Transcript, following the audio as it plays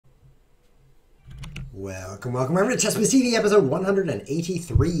Welcome, welcome to Chess Biz TV episode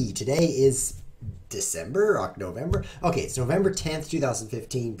 183. Today is November? Okay, it's November 10th,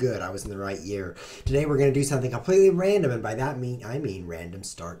 2015. Good, I was in the right year. Today we're going to do something completely random, and by that I mean random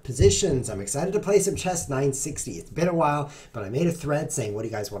start positions. I'm excited to play some Chess 960. It's been a while, but I made a thread saying, what do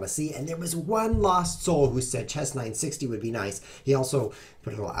you guys want to see? And there was one lost soul who said Chess 960 would be nice. He also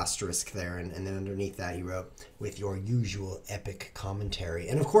put a little asterisk there, and then underneath that he wrote, with your usual epic commentary.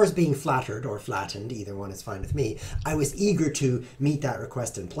 And of course, being flattered or flattened, either one is fine with me, I was eager to meet that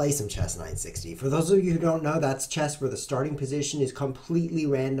request and play some Chess 960. For those of you who don't know, that's chess where the starting position is completely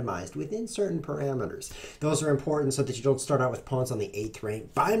randomized within certain parameters. Those are important so that you don't start out with pawns on the 8th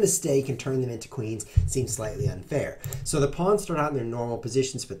rank by mistake and turn them into queens. Seems slightly unfair. So the pawns start out in their normal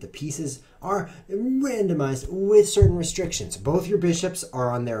positions, but the pieces are randomized with certain restrictions. Both your bishops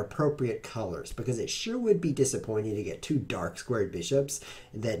are on their appropriate colors, because it sure would be disappointing to get two dark squared bishops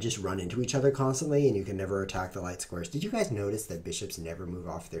that just run into each other constantly and you can never attack the light squares. Did you guys notice that bishops never move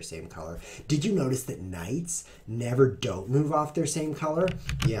off their same color? Did you notice that knights never don't move off their same color?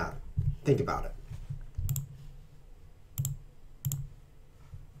 Yeah, think about it.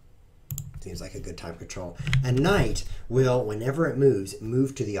 Seems like a good time control. A knight will, whenever it moves,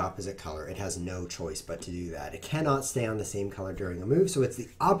 move to the opposite color. It has no choice but to do that. It cannot stay on the same color during a move, so it's the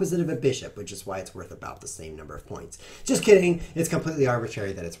opposite of a bishop, which is why it's worth about the same number of points. Just kidding. It's completely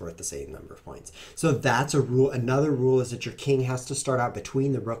arbitrary that it's worth the same number of points. So that's a rule. Another rule is that your king has to start out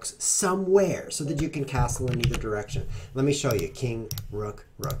between the rooks somewhere so that you can castle in either direction. Let me show you. King, rook,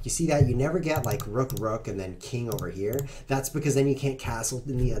 rook. You see that? You never get like rook, rook, and then king over here. That's because then you can't castle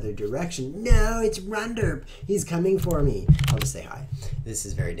in the other direction. No, it's Runderp. He's coming for me. I'll just say hi. This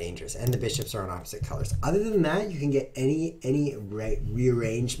is very dangerous. And the bishops are on opposite colors. Other than that, you can get any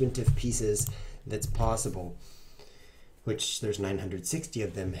rearrangement of pieces that's possible, which there's 960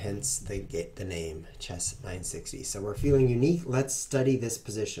 of them, hence they get the name Chess 960. So we're feeling unique. Let's study this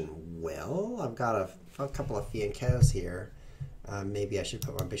position. Well, I've got a couple of fianchettos here. Maybe I should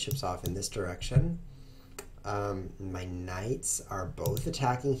put my bishops off in this direction. My knights are both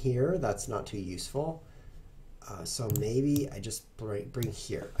attacking here. That's not too useful. So maybe I just bring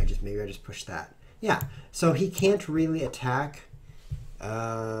here. Maybe I just push that. Yeah, so he can't really attack.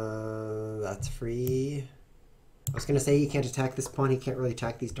 That's free. I was going to say he can't attack this pawn. He can't really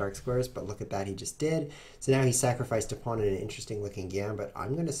attack these dark squares, but look at that. He just did. So now he sacrificed a pawn in an interesting looking gambit.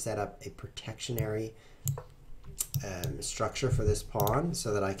 I'm going to set up a protectionary structure for this pawn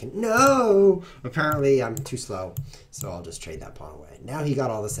so that I can... No! Apparently I'm too slow, so I'll just trade that pawn away. Now he got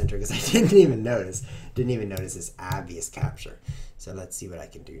all the center because I didn't even notice this obvious capture. So let's see what I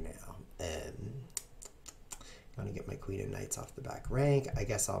can do now. I'm going to get my queen and knights off the back rank. I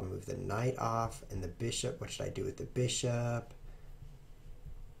guess I'll move the knight off and the bishop. What should I do with the bishop?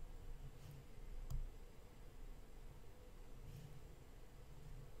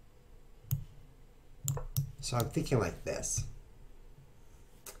 So I'm thinking like this.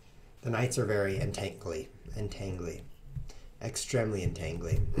 The knights are very entangly, extremely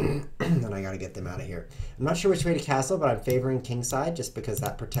entangly. And I got to get them out of here. I'm not sure which way to castle, but I'm favoring kingside just because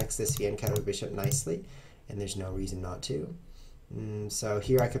that protects this fianchetto bishop nicely, and there's no reason not to. So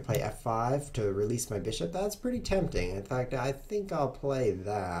here I could play f5 to release my bishop. That's pretty tempting. In fact, I think I'll play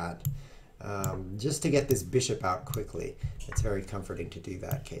that. Just to get this bishop out quickly. It's very comforting to do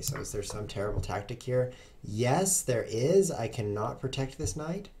that. Okay, so is there some terrible tactic here? Yes, there is. I cannot protect this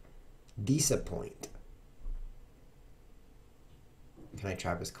knight. Disappoint. Can I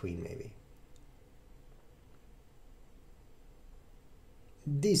trap his queen, maybe?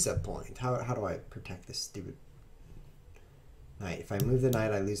 Disappoint. How do I protect this stupid knight? If I move the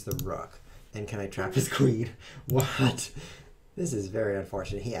knight, I lose the rook. Then can I trap his queen? What? This is very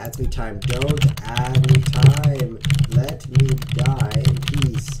unfortunate. He adds me time. Don't add me time. Let me die in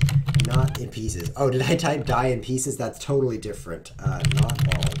peace. Not in pieces. Oh, did I type die in pieces? That's totally different. Not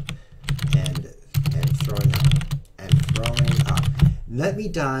bald. And throwing up. And throwing up. Let me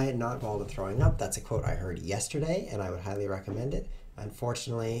die, not bald and throwing up. That's a quote I heard yesterday, and I would highly recommend it.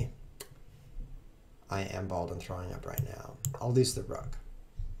 Unfortunately, I am bald and throwing up right now. I'll lose the rook.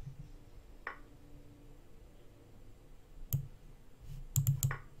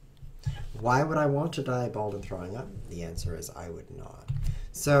 Why would I want to die bald and throwing up? The answer is I would not.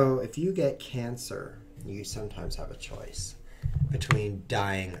 So if you get cancer, you sometimes have a choice between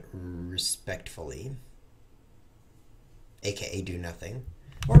dying respectfully, aka do nothing,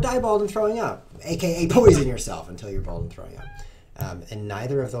 or die bald and throwing up, aka poison yourself until you're bald and throwing up. And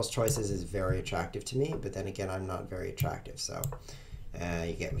neither of those choices is very attractive to me, but then again, I'm not very attractive, so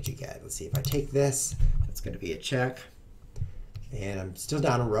you get what you get. Let's see, if I take this, that's going to be a check. And I'm still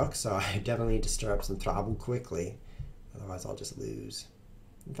down a rook, so I definitely need to stir up some trouble quickly. Otherwise, I'll just lose.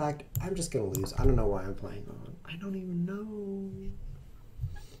 In fact, I'm just going to lose. I don't know why I'm playing on. I don't even know.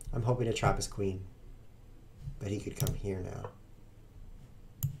 I'm hoping to trap his queen. But he could come here now.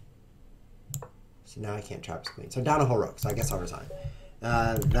 So now I can't trap his queen. So I'm down a whole rook, so I guess I'll resign.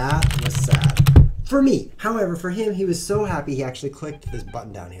 That was sad. For me. However, for him, he was so happy he actually clicked this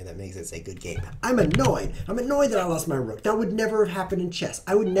button down here that makes it say good game. I'm annoyed. I'm annoyed that I lost my rook. That would never have happened in chess.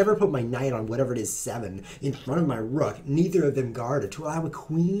 I would never put my knight on whatever it is 7 in front of my rook. Neither of them guarded. To allow a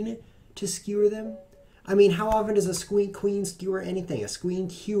queen to skewer them? I mean, how often does a queen skewer anything? A queen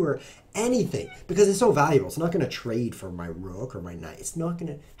skewer anything? Because it's so valuable. It's not going to trade for my rook or my knight. It's not going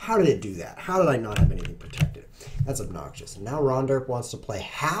to... How did it do that? How did I not have anything protected? That's obnoxious. And now Ronderp wants to play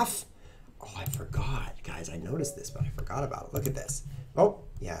half... Oh, I forgot. Guys, I noticed this, but I forgot about it. Look at this. Oh,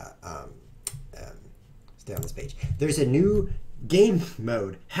 yeah. Stay on this page. There's a new game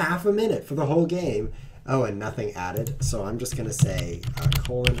mode. Half a minute for the whole game. Oh, and nothing added. So I'm just going to say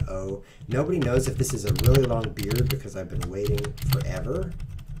 :O. Nobody knows if this is a really long beard because I've been waiting forever.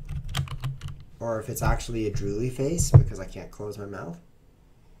 Or if it's actually a drooly face because I can't close my mouth.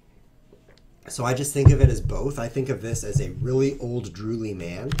 So I just think of it as both. I think of this as a really old drooly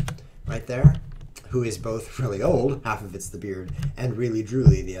man. Right there, who is both really old, half of it's the beard, and really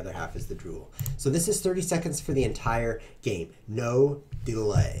drooly, the other half is the drool. So this is 30 seconds for the entire game. No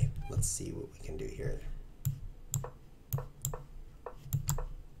delay. Let's see what we can do here.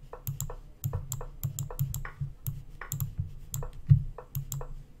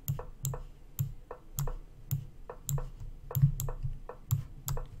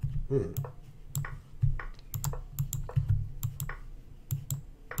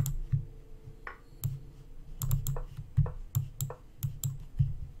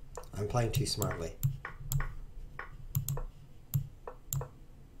 I'm playing too smartly.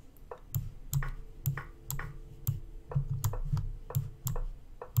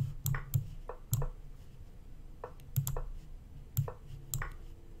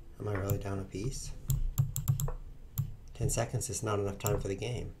 Am I really down a piece? 10 seconds is not enough time for the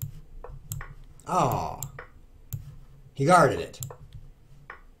game. Oh, he guarded it.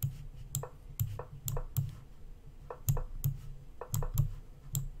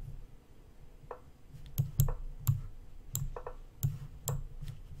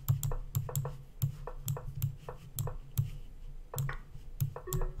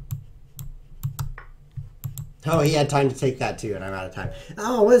 Oh, he had time to take that too, and I'm out of time.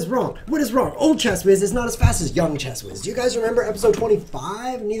 Oh, what is wrong? What is wrong? Old Chess Whiz is not as fast as young Chess Whiz. Do you guys remember episode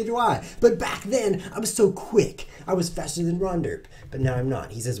 25? Neither do I. But back then, I was so quick. I was faster than Ronderp. But now I'm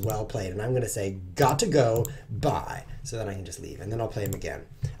not. He says, well played. And I'm going to say, got to go, bye. So that I can just leave. And then I'll play him again.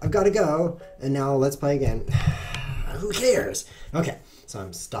 I've got to go. And now let's play again. Who cares? Okay, so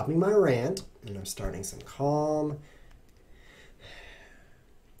I'm stopping my rant. And I'm starting some calm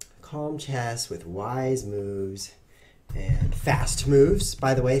chess with wise moves and fast moves.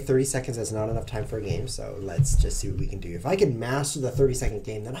 By the way, 30 seconds is not enough time for a game, so let's just see what we can do. If I can master the 30-second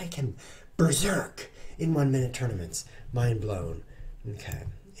game, then I can berserk in 1-minute tournaments. Mind blown. Okay,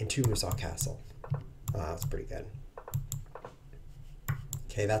 in 2 moves I'll castle. Oh, that's pretty good.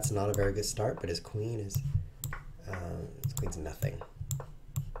 Okay, that's not a very good start, but his queen is his queen's nothing.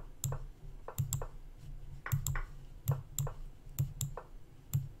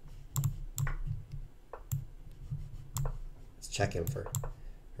 Check him for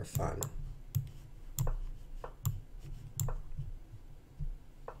fun.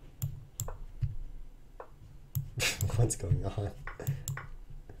 What's going on?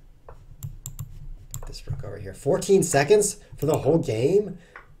 Put this rook over here. 14 seconds for the whole game?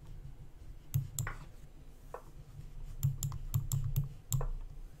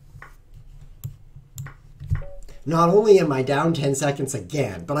 Not only am I down 10 seconds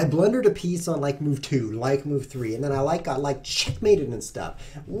again, but I blundered a piece on like move 2, like move 3, and then I got like checkmated and stuff.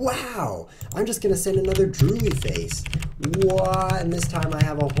 Wow! I'm just gonna send another drooly face. What? And this time I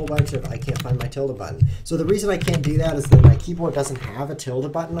have a whole bunch of, I can't find my tilde button. So the reason I can't do that is that my keyboard doesn't have a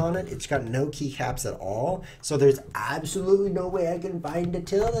tilde button on it. It's got no keycaps at all. So there's absolutely no way I can find a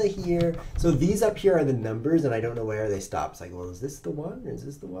tilde here. So these up here are the numbers, and I don't know where they stop. It's like, well, is this the one? Is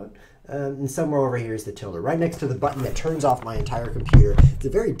this the one? And somewhere over here is the tilde, right next to the button that turns off my entire computer. It's a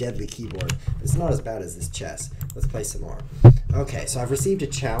very deadly keyboard. It's not as bad as this chess. Let's play some more. Okay, so I've received a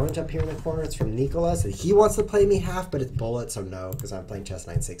challenge up here in the corner. It's from Nicholas. He wants to play me half, but it's bullet, so no, because I'm playing Chess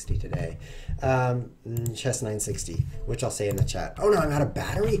 960 today. Chess 960, which I'll say in the chat. Oh no, I'm out of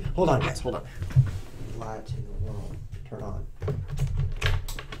battery? Hold on, guys, hold on. Light in the world. Turn on.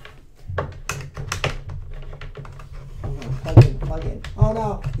 Hold on, plug in. plug in. Oh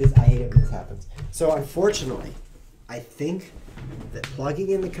no, I hate it when this happens. So unfortunately, I think that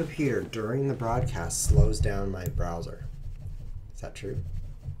plugging in the computer during the broadcast slows down my browser. Is that true?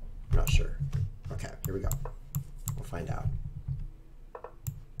 I'm not sure. Okay, here we go. We'll find out.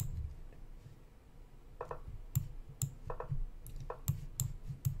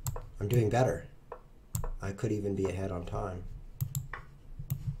 I'm doing better. I could even be ahead on time.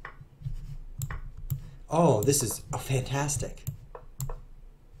 Oh, this is fantastic.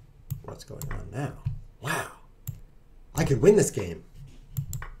 What's going on now? Wow. I could win this game.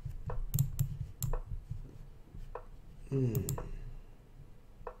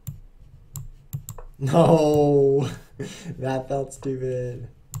 No, that felt stupid.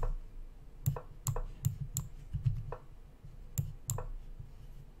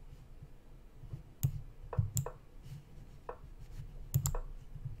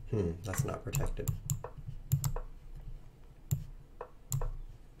 That's not protected.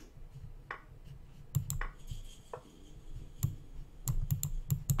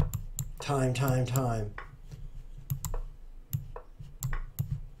 Time.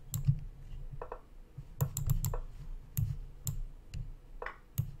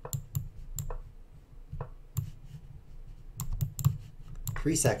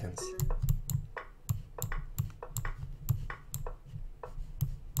 3 seconds.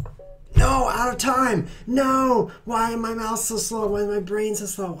 No, out of time. No, why am my mouse so slow? Why is my brain so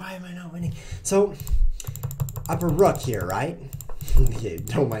slow? Why am I not winning? So, upper rook here, right? Okay,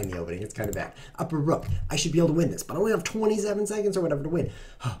 don't mind the opening, it's kind of bad. Upper rook, I should be able to win this, but I only have 27 seconds or whatever to win.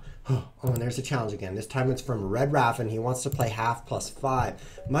 Oh, and there's the challenge again. This time it's from Red Raffin. He wants to play half plus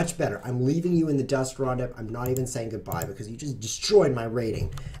 5. Much better. I'm leaving you in the dust, Rondep. I'm not even saying goodbye because you just destroyed my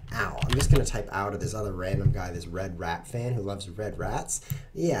rating. Ow. I'm just going to type out of this other random guy, this Red Rat fan who loves red rats.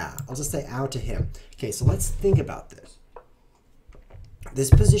 Yeah, I'll just say out to him. Okay, so let's think about this.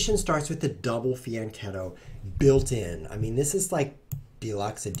 This position starts with the double fianchetto built in. I mean, this is like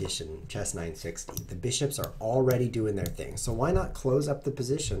Deluxe Edition, Chess 960. The bishops are already doing their thing, so why not close up the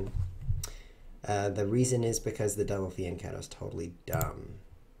position? The reason is because the double fianchetto is totally dumb.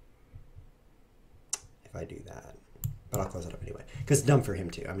 If I do that. But I'll close it up anyway. Because it's dumb for him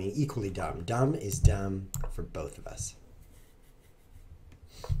too. I mean, equally dumb. Dumb is dumb for both of us.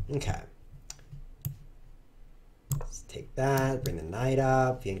 Okay. Let's take that, bring the knight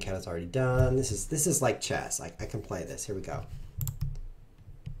up. Fianchetto's already done. This is like chess. I can play this. Here we go.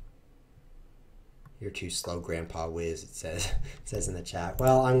 You're too slow, Grandpa Whiz, it says in the chat.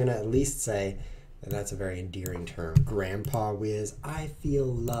 Well, I'm going to at least say that that's a very endearing term. Grandpa Whiz. I feel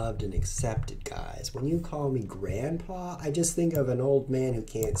loved and accepted, guys. When you call me Grandpa, I just think of an old man who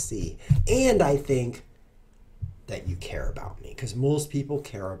can't see. And I think that you care about me, because most people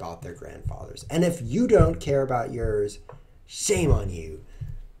care about their grandfathers. And if you don't care about yours, shame on you.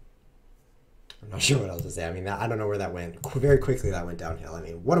 I'm not sure what else to say. I mean, I don't know where that went. Very quickly, that went downhill. I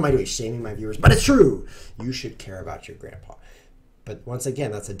mean, what am I doing? Shaming my viewers? But it's true. You should care about your grandpa. But once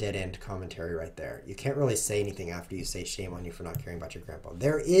again, that's a dead-end commentary right there. You can't really say anything after you say shame on you for not caring about your grandpa.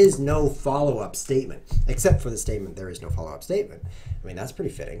 There is no follow-up statement, except for the statement, there is no follow-up statement. I mean, that's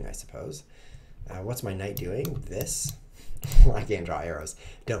pretty fitting, I suppose. What's my knight doing? This? I can't draw arrows.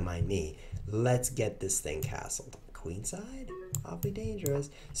 Don't mind me. Let's get this thing castled. Queenside? Awfully dangerous.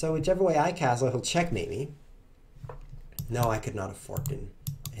 So whichever way I castle, he'll checkmate me. No, I could not have forked him.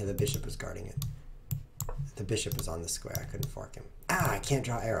 Yeah, the bishop was guarding it. The bishop was on the square. I couldn't fork him. Ah, I can't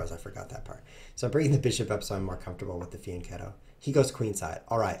draw arrows. I forgot that part. So I'm bringing the bishop up so I'm more comfortable with the fianchetto. He goes queenside.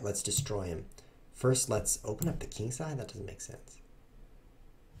 All right, let's destroy him. First, let's open up the kingside. That doesn't make sense.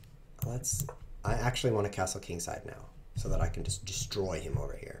 I actually want to castle kingside now so that I can just destroy him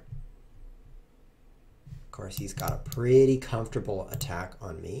over here. Of course, he's got a pretty comfortable attack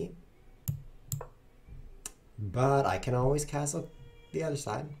on me. But I can always castle the other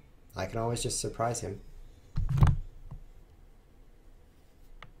side. I can always just surprise him.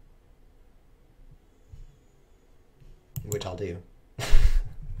 Which I'll do.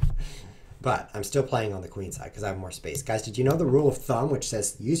 But I'm still playing on the queen side because I have more space. Guys, did you know the rule of thumb, which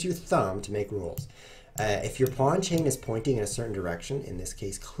says use your thumb to make rules? If your pawn chain is pointing in a certain direction, in this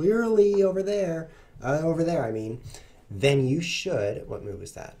case clearly over there, I mean, then you should, what move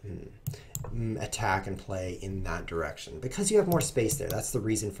is that? Attack and play in that direction. Because you have more space there. That's the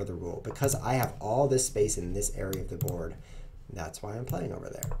reason for the rule. Because I have all this space in this area of the board, that's why I'm playing over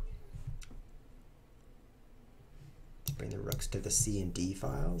there. Let's bring the rooks to the C and D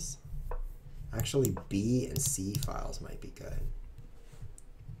files. Actually, B and C files might be good.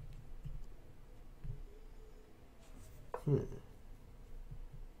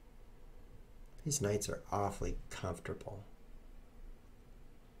 These knights are awfully comfortable.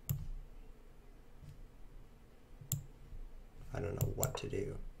 I don't know what to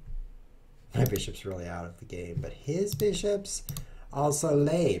do. My bishop's really out of the game, but his bishop's also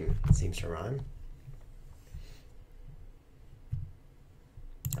lame. Seems to rhyme.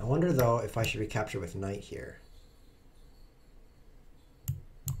 I wonder, though, if I should recapture with knight here.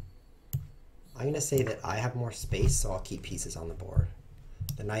 I'm going to say that I have more space, so I'll keep pieces on the board.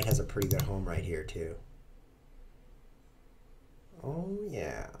 The knight has a pretty good home right here, too. Oh,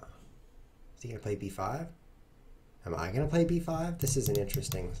 yeah. Is he going to play b5? Am I going to play b5? This is an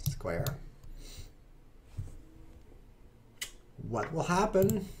interesting square. What will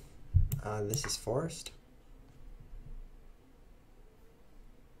happen? This is forced.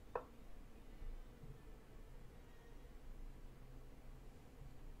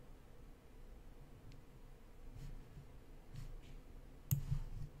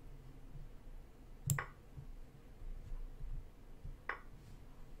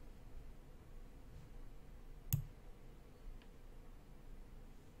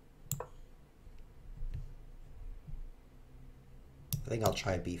 I think I'll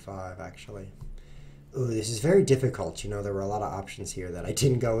try b5, actually. Ooh, this is very difficult. You know, there were a lot of options here that I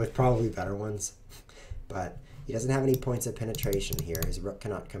didn't go with, probably better ones. But he doesn't have any points of penetration here. His rook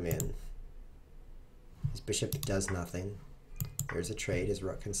cannot come in. His bishop does nothing. There's a trade. His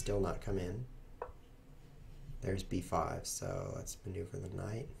rook can still not come in. There's b5, so let's maneuver the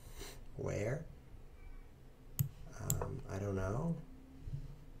knight. Where? I don't know.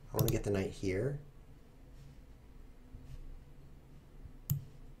 I want to get the knight here.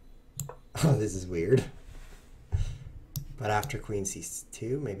 Oh, this is weird. But after queen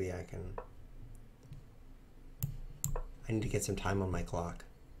c2, maybe I can... I need to get some time on my clock.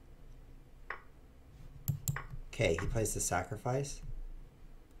 Okay, he plays the sacrifice.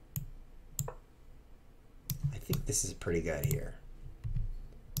 I think this is pretty good here.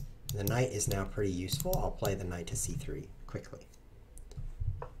 The knight is now pretty useful. I'll play the knight to c3 quickly.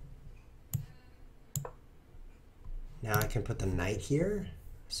 Now I can put the knight here.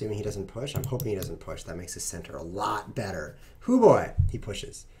 Assuming he doesn't push. I'm hoping he doesn't push. That makes his center a lot better. Hoo boy! He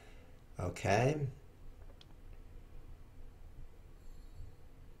pushes. Okay.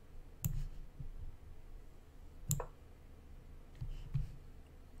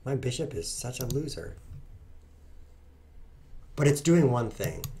 My bishop is such a loser. But it's doing one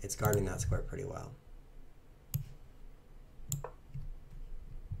thing. It's guarding that square pretty well.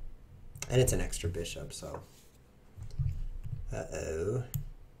 And it's an extra bishop, so... Uh-oh.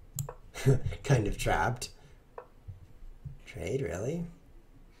 Kind of trapped. Trade, really?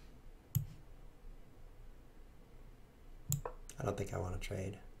 I don't think I want to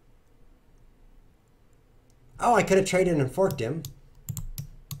trade. Oh, I could have traded and forked him.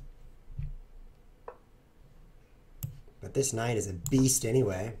 But this knight is a beast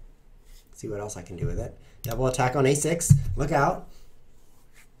anyway. Let's see what else I can do with it. Double attack on a6. Look out.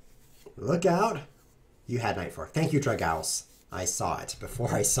 Look out. You had knight fork. Thank you, Dragaus. I saw it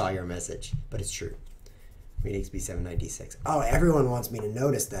before I saw your message, but it's true. Queen takes b7, knight d6. Oh, everyone wants me to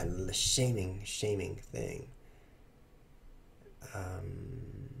notice that shaming thing.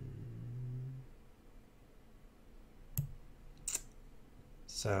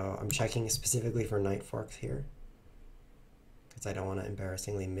 So I'm checking specifically for knight forks here because I don't want to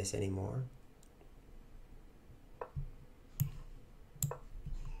embarrassingly miss any more.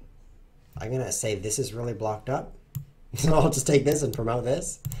 I'm going to say this is really blocked up. So I'll just take this and promote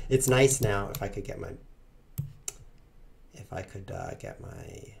this. It's nice now if I could get my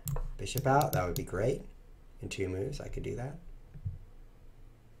bishop out, that would be great. In 2 moves, I could do that.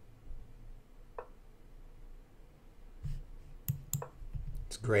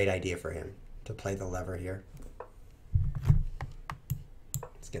 It's a great idea for him to play the lever here.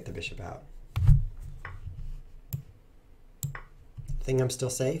 Let's get the bishop out. Think I'm still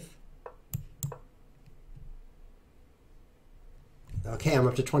safe? Okay, I'm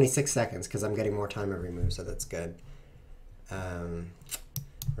up to 26 seconds because I'm getting more time every move, so that's good.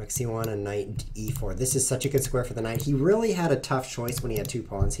 Rook c1 and knight e4. This is such a good square for the knight. He really had a tough choice when he had 2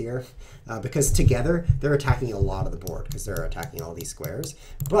 pawns here because together they're attacking a lot of the board because they're attacking all these squares.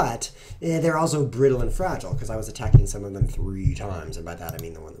 But they're also brittle and fragile because I was attacking some of them 3 times, and by that I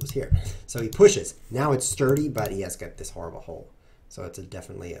mean the one that was here. So he pushes. Now it's sturdy, but he has got this horrible hole. So it's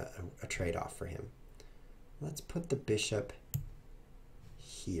definitely a trade-off for him. Let's put the bishop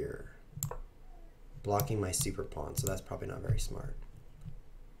here, blocking my super pawn, so that's probably not very smart.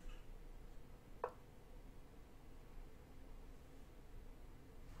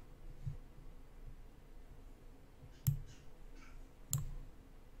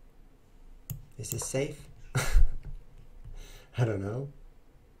 Is this safe? I don't know.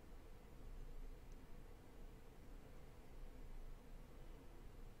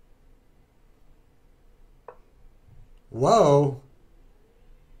 Whoa.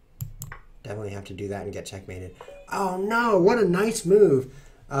 Definitely have to do that and get checkmated. Oh no, what a nice move.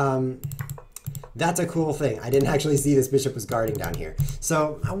 That's a cool thing. I didn't actually see this bishop was guarding down here.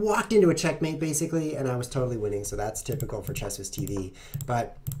 So I walked into a checkmate basically, and I was totally winning. So that's typical for Chess with TV.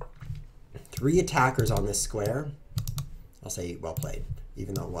 But 3 attackers on this square. I'll say well played,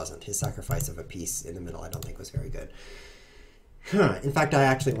 even though it wasn't. His sacrifice of a piece in the middle I don't think was very good. In fact, I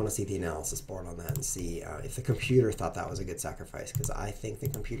actually want to see the analysis board on that and see if the computer thought that was a good sacrifice, because I think the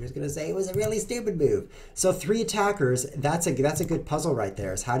computer is going to say it was a really stupid move. So 3 attackers, that's a good puzzle right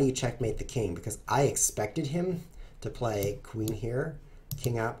there, is how do you checkmate the king? Because I expected him to play queen here,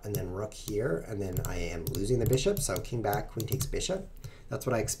 king up, and then rook here, and then I am losing the bishop, so king back, queen takes bishop. That's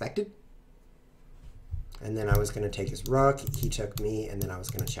what I expected. And then I was going to take his rook, he took me, and then I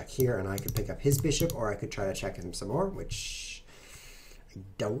was going to check here, and I could pick up his bishop, or I could try to check him some more, which I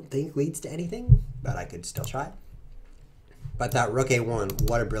don't think leads to anything, but I could still try. But that rook a1,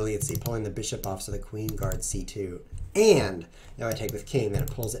 what a brilliancy, pulling the bishop off so the queen guards c2. And if I take with king, then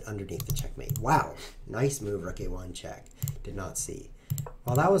it pulls it underneath the checkmate. Wow, nice move, rook a1 check. Did not see.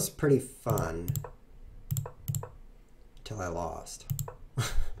 Well, that was pretty fun until I lost.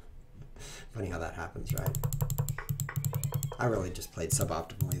 Funny how that happens, right? I really just played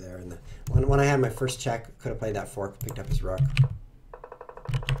suboptimally there. And when I had my first check, could have played that fork, picked up his rook.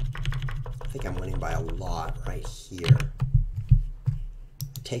 I think I'm winning by a lot right here.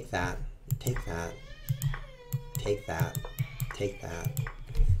 Take that, take that, take that, take that.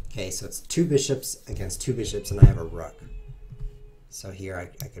 Okay, so it's 2 bishops against 2 bishops, and I have a rook. So here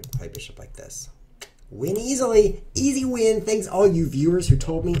I could play bishop like this. Win easily, easy win. Thanks all you viewers who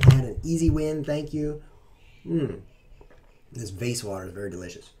told me I had an easy win. Thank you. This vase water is very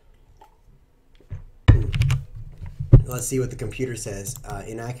delicious. Let's see what the computer says.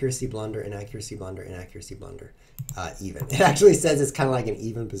 Inaccuracy blunder, inaccuracy blunder, inaccuracy blunder. Even. It actually says it's kind of like an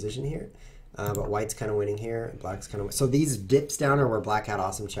even position here. But white's kind of winning here. And black's kind of... So these dips down are where black had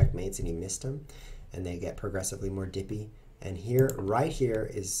awesome checkmates and he missed them. And they get progressively more dippy. And here, right here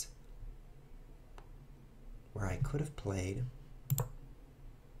is where I could have played.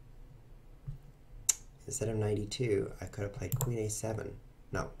 Instead of 92, I could have played queen a7.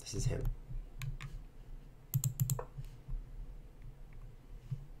 No, this is him.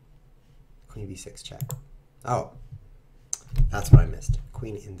 Queen b6 check. Oh, that's what I missed.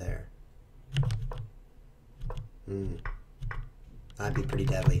 Queen in there. That'd be pretty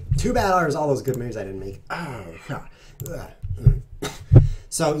deadly. $2, all those good moves I didn't make.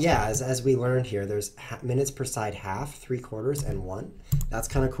 So yeah, as we learned here, there's minutes per side half, 3/4, and 1. That's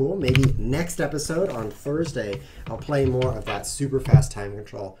kind of cool. Maybe next episode on Thursday, I'll play more of that super fast time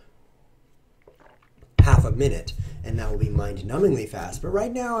control. Half a minute, and that will be mind-numbingly fast. But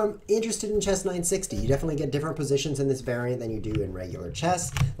right now, I'm interested in chess 960. You definitely get different positions in this variant than you do in regular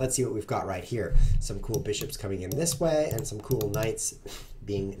chess. Let's see what we've got right here. Some cool bishops coming in this way, and some cool knights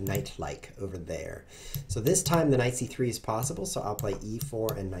being knight-like over there. So this time, the knight c3 is possible, so I'll play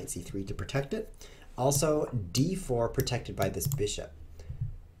e4 and knight c3 to protect it. Also, d4 protected by this bishop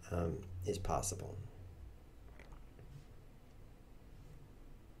is possible.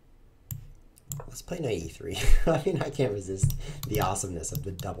 Let's play knight e3. I mean, I can't resist the awesomeness of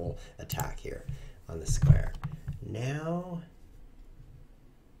the double attack here on the square. Now,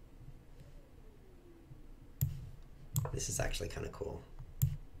 this is actually kind of cool.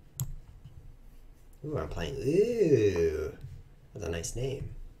 Ooh, I'm playing, ooh, that's a nice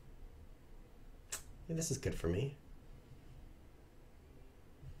name. Yeah, this is good for me.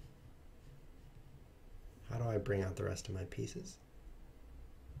 How do I bring out the rest of my pieces?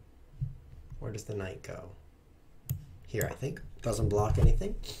 Where does the knight go? Here, I think. Doesn't block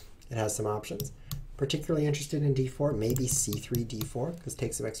anything. It has some options. Particularly interested in d4, maybe c3, d4, because it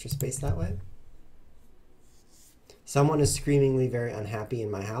takes some extra space that way. Someone is screamingly very unhappy in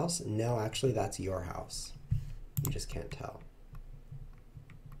my house. No, actually, that's your house. You just can't tell.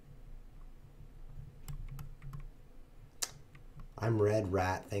 I'm Red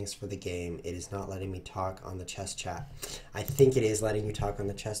Rat, thanks for the game. It is not letting me talk on the chess chat. I think it is letting you talk on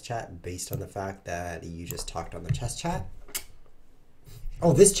the chess chat based on the fact that you just talked on the chess chat.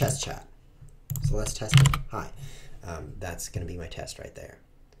 Oh, this chess chat. So let's test it. Hi. That's going to be my test right there.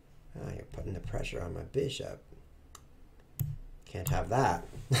 You're putting the pressure on my bishop. Can't have that.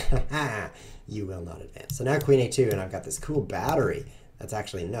 You will not advance. So now queen a2, and I've got this cool battery. That's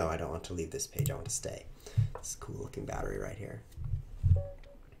actually, no, I don't want to leave this page. I want to stay. This cool looking battery right here.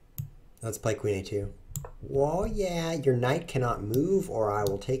 Let's play queen a2. Whoa, yeah, your knight cannot move or I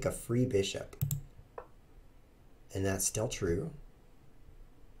will take a free bishop. And that's still true.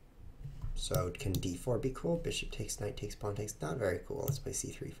 So can d4 be cool? Bishop takes, knight takes, pawn takes. Not very cool. Let's play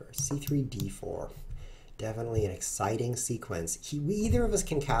c3 first. c3, d4. Definitely an exciting sequence. Either of us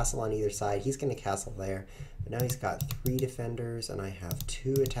can castle on either side. He's going to castle there. But now he's got 3 defenders, and I have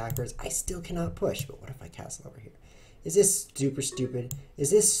 2 attackers. I still cannot push, but what if I castle over here? Is this super stupid? Is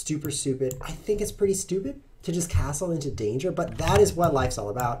this super stupid? I think it's pretty stupid to just castle into danger, but that is what life's all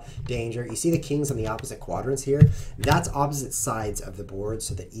about, danger. You see the kings on the opposite quadrants here? That's opposite sides of the board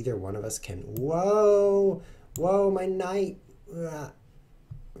so that either one of us can, whoa, my knight.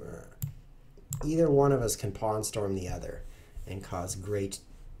 Either one of us can pawn storm the other and cause great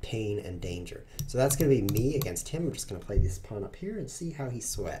pain and danger. So that's going to be me against him. I'm just going to play this pawn up here and see how he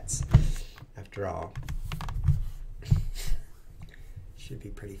sweats. After all, should be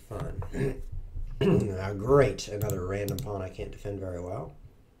pretty fun. Great, another random pawn I can't defend very well.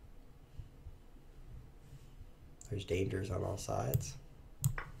 There's dangers on all sides.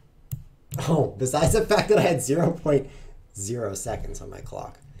 Oh, besides the fact that I had 0.0 seconds on my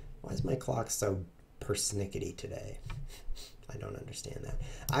clock. Why is my clock so persnickety today? I don't understand that.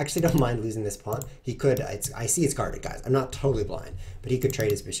 I actually don't mind losing this pawn. He could, I see it's guarded, guys. I'm not totally blind, but he could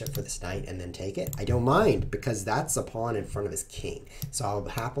trade his bishop for this knight and then take it. I don't mind because that's a pawn in front of his king. So I'll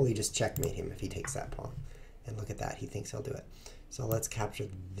happily just checkmate him if he takes that pawn. And look at that, he thinks he'll do it. So let's capture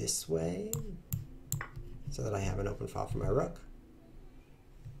this way so that I have an open file for my rook.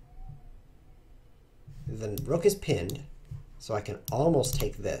 The rook is pinned, so I can almost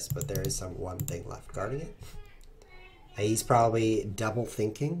take this, but there is one thing left guarding it. He's probably double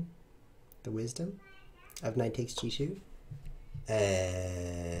thinking the wisdom of knight takes g2.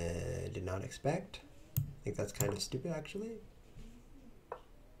 Did not expect. I think that's kind of stupid, actually.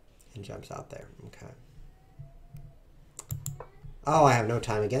 And jumps out there. Okay. Oh, I have no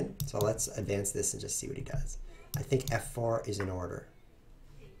time again. So let's advance this and just see what he does. I think f4 is in order.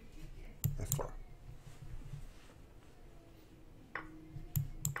 f4.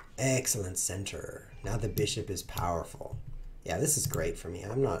 Excellent center. Now the bishop is powerful. Yeah, this is great for me.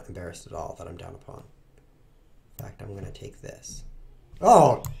 I'm not embarrassed at all that I'm down a pawn. In fact, I'm going to take this.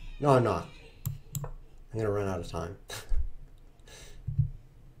 Oh! No, I'm not. I'm going to run out of time.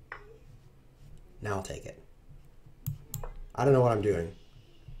 Now I'll take it. I don't know what I'm doing.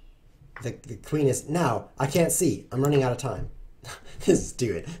 The queen is... Now, I can't see. I'm running out of time. This is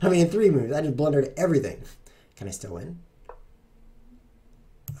stupid. I mean, in 3 moves, I just blundered everything. Can I still win?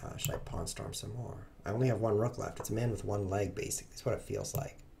 Should I pawn storm some more? I only have 1 rook left. It's a man with 1 leg, basically. That's what it feels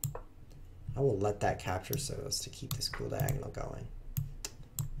like. I will let that capture so as to keep this cool diagonal going.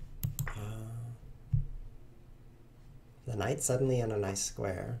 The knight's suddenly in a nice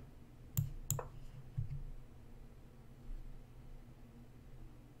square.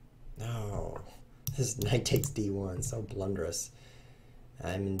 No. This knight takes d1. So blunderous.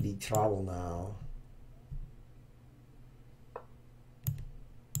 I'm in big trouble now.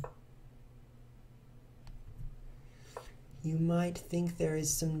 You might think there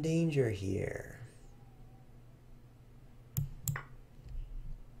is some danger here.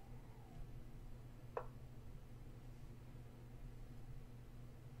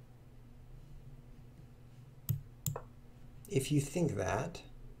 If you think that,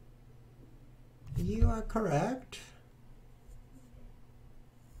 you are correct.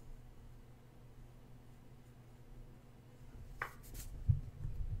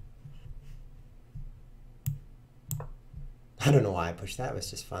 I don't know why I pushed that. It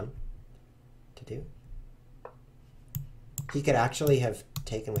was just fun to do. He could actually have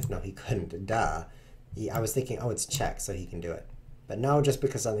taken with... No, he couldn't. Duh. I was thinking, oh, it's checked, so he can do it. But no, just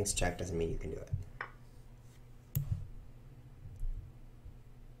because something's checked doesn't mean you can do it.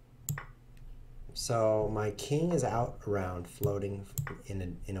 So my king is out around floating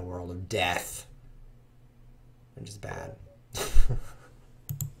in a world of death. Which is bad.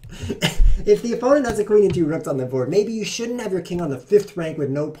 If the opponent has a queen and 2 rooks on the board, maybe you shouldn't have your king on the 5th rank with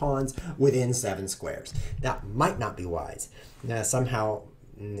no pawns within 7 squares. That might not be wise. Somehow,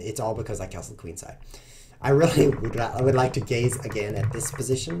 it's all because I castled queenside. I really would like to gaze again at this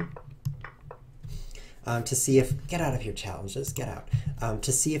position to see if... Get out of here, challenges. Get out.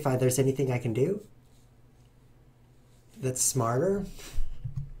 To see if there's anything I can do that's smarter.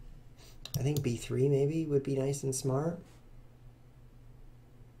 I think b3 maybe would be nice and smart.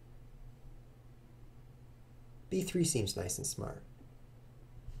 b3 seems nice and smart.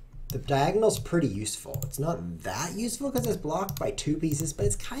 The diagonal's pretty useful. It's not that useful because it's blocked by 2 pieces, but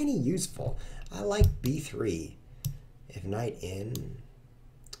it's kind of useful. I like b3. If knight in,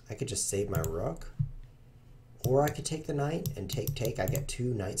 I could just save my rook. Or I could take the knight and take. I get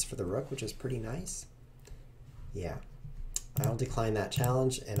 2 knights for the rook, which is pretty nice. Yeah. I'll decline that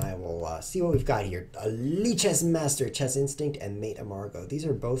challenge, and I will see what we've got here. A Lichess Master, Chess Instinct, and Mate Amargo. These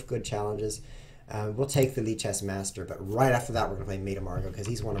are both good challenges. We'll take the Lichess Master, but right after that, we're going to play Mate Amargo because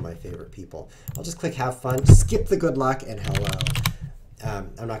he's one of my favorite people. I'll just click Have Fun, skip the good luck, and hello.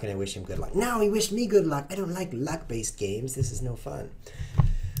 I'm not going to wish him good luck. No, he wished me good luck. I don't like luck-based games. This is no fun.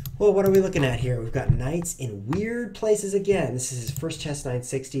 Well, what are we looking at here? We've got knights in weird places again. This is his first chess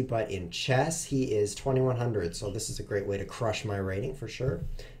 960, but in chess, he is 2100. So this is a great way to crush my rating for sure.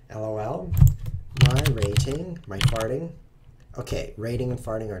 LOL. My rating, my farting. Okay, rating and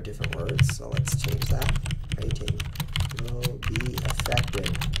farting are different words, so let's change that. Rating will be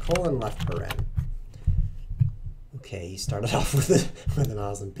affected. Colon left paren. Okay, he started off with an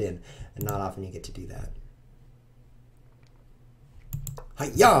awesome pin, and not often you get to do that.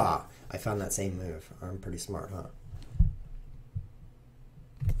 Hi-ya! I found that same move. I'm pretty smart, huh?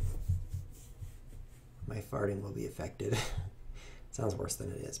 My farting will be affected. Sounds worse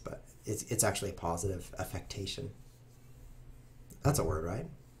than it is, but it's actually a positive affectation. That's a word, right?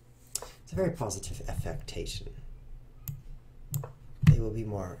 It's a very positive affectation. They will be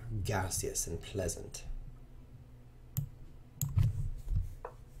more gaseous and pleasant.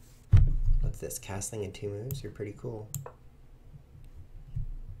 What's this? Castling in 2 moves? You're pretty cool.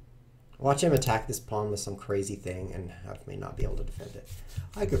 Watch him attack this pawn with some crazy thing and have me not be able to defend it.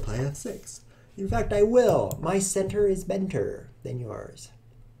 I could play f6. In fact, I will. My center is better than yours.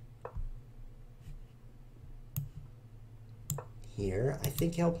 Here, I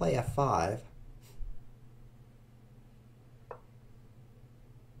think he'll play f5.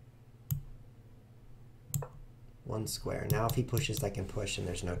 One square. Now if he pushes, I can push, and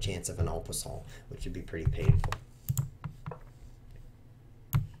there's no chance of an en passant, which would be pretty painful.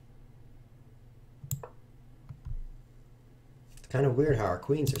 Kind of weird how our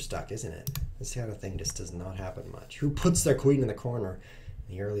queens are stuck, isn't it? This kind of thing just does not happen much. Who puts their queen in the corner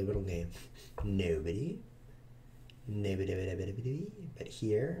in the early middle game? Nobody. Nobody. But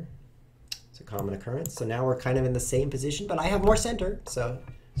here, it's a common occurrence. So now we're kind of in the same position, but I have more center. So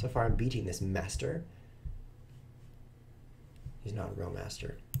far I'm beating this master. He's not a real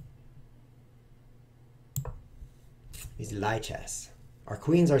master. He's Lichess. Our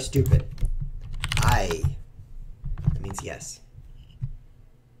queens are stupid. Aye. That means yes.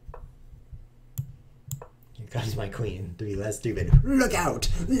 Comes my queen to be less stupid. Look out!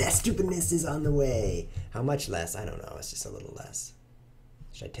 Less stupidness is on the way. How much less? I don't know. It's just a little less.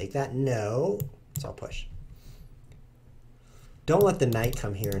 Should I take that? No. So I'll push. Don't let the knight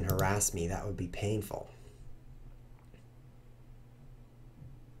come here and harass me. That would be painful.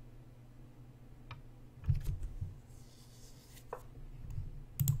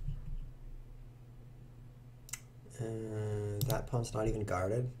 That pawn's not even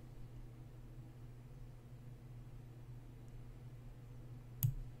guarded.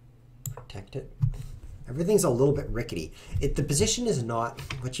 Protect it. Everything's a little bit rickety. The position is not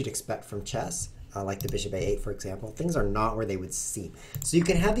what you'd expect from chess, like the bishop a8, for example. Things are not where they would seem. So you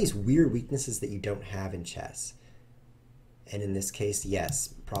can have these weird weaknesses that you don't have in chess. And in this case,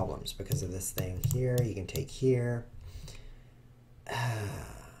 yes, problems because of this thing here. You can take here.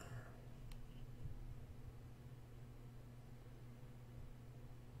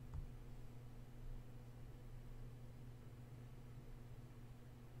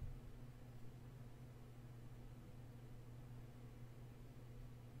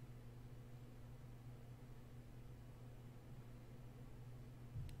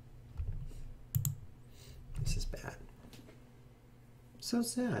 This is bad. So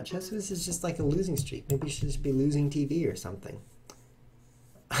sad. Chess is just like a losing streak. Maybe you should just be losing TV or something.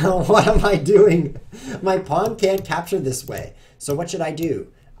 What am I doing? My pawn can't capture this way. So what should I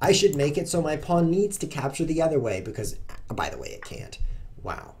do? I should make it so my pawn needs to capture the other way because, by the way, it can't.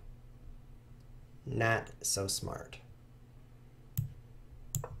 Wow. Not so smart.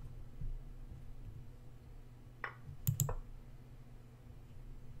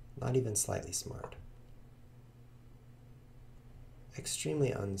 Not even slightly smart.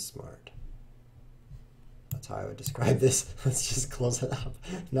 Extremely unsmart. That's how I would describe this. Let's just close it up.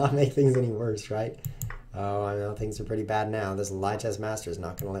 Not make things any worse, right? Oh, I know things are pretty bad now. This Lichess Master is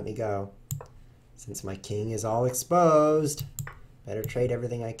not going to let me go. Since my king is all exposed, better trade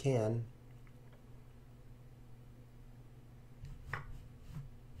everything I can.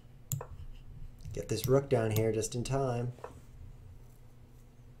 Get this rook down here just in time.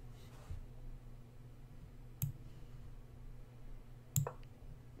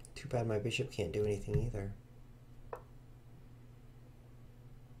 Too bad my bishop can't do anything either.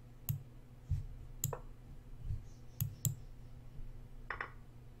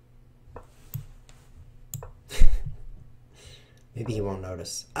 Maybe he won't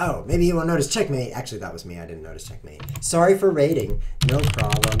notice. Oh, maybe he won't notice. Checkmate. Actually, that was me. I didn't notice checkmate. Sorry for rating. No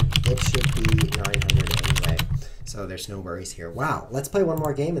problem. It should be 900 anyway. So there's no worries here. Wow. Let's play one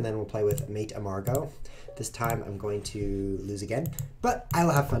more game and then we'll play with Mate Amargo. This time I'm going to lose again, but I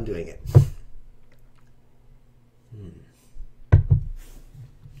will have fun doing it.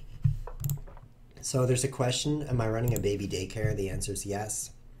 So there's a question, am I running a baby daycare? The answer is yes.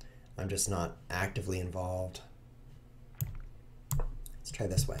 I'm just not actively involved. Let's try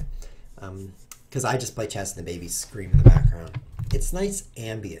this way. Because I just play chess and the babies scream in the background. It's nice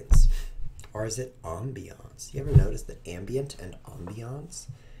ambience. Or is it ambiance? You ever notice that ambient and ambiance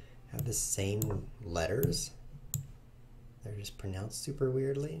have the same letters? They're just pronounced super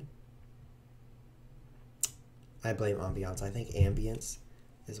weirdly. I blame ambiance. I think ambience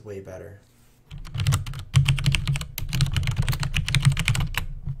is way better.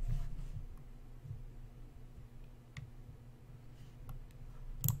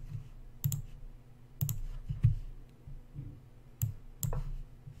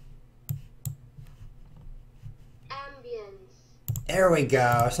 There we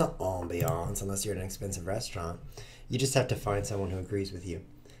go. It's not ambiance unless you're at an expensive restaurant. You just have to find someone who agrees with you.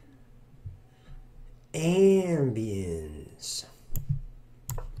 Ambience.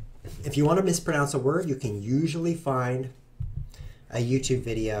 If you want to mispronounce a word, you can usually find a YouTube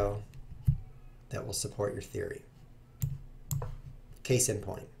video that will support your theory. Case in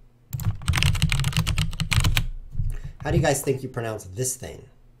point. How do you guys think you pronounce this thing?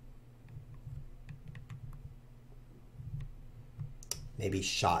 Maybe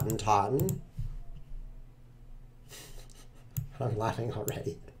Schottentotten? I'm laughing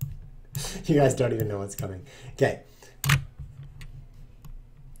already. You guys don't even know what's coming. Okay.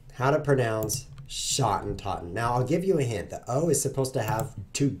 How to pronounce Schottentotten. Now, I'll give you a hint. The O is supposed to have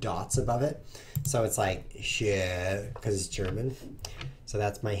 2 dots above it. So it's like, shit, because it's German. So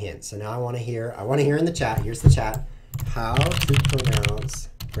that's my hint. So now I want to hear in the chat, here's the chat, how to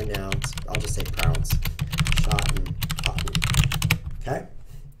pronounce, I'll just say pronounce, Schottentotten. Okay,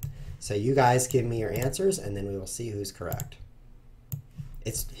 so you guys give me your answers, and then we will see who's correct.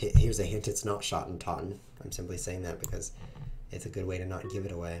 Here's a hint, it's not Schottentotten. I'm simply saying that because it's a good way to not give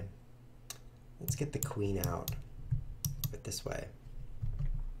it away. Let's get the queen out. Put this way.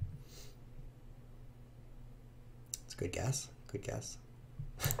 It's a good guess. Good guess.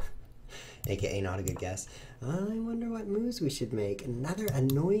 AKA not a good guess. I wonder what moves we should make. Another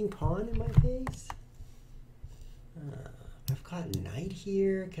annoying pawn in my face? I've got knight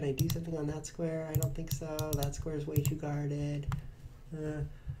here. Can I do something on that square? I don't think so. That square is way too guarded.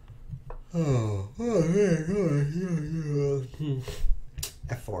 F4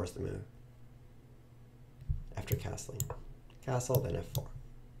 is the move. After castling. Castle, then F4.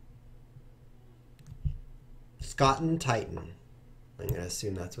 Schottentotten. I'm going to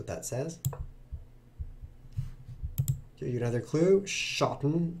assume that's what that says. Give you another clue.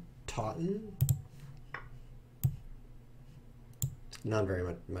 Schottentotten. Not very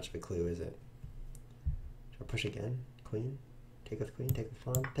much of a clue, is it? Should I push again? Queen? Take with queen? Take with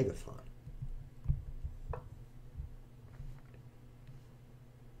pawn? Take with pawn.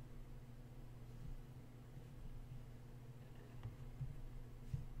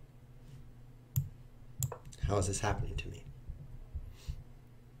 How is this happening to me?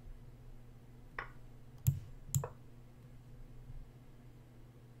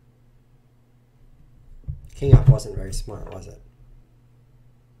 King up wasn't very smart, was it?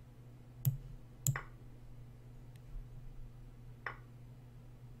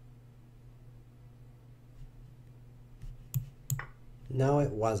 No,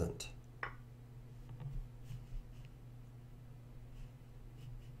 it wasn't.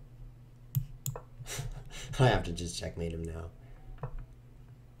 I have to just checkmate him now.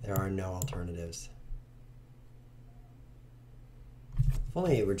 There are no alternatives. If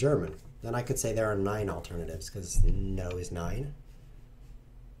only it were German. Then I could say there are 9 alternatives, because no is 9.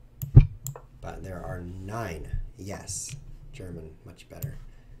 But there are 9. Yes. German, much better.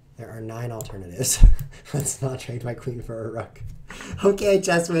 There are 9 alternatives. Let's not trade my queen for a rook. Okay,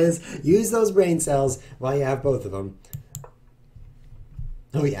 Chess Whiz, use those brain cells while you have both of them.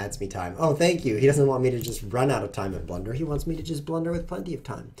 Oh, he adds me time. Oh, thank you. He doesn't want me to just run out of time and blunder. He wants me to just blunder with plenty of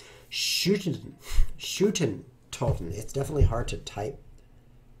time. Schottentotten. It's definitely hard to type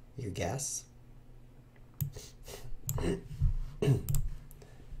your guess.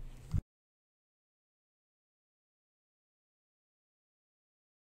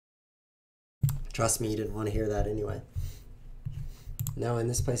 Trust me, you didn't want to hear that anyway. No, in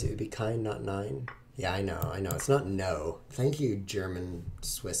this place it would be kind, not 9. Yeah, I know. It's not no. Thank you, German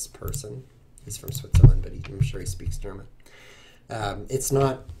Swiss person. He's from Switzerland, but I'm sure he speaks German. It's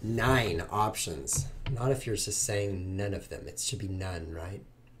not 9 options. Not if you're just saying none of them. It should be none, right?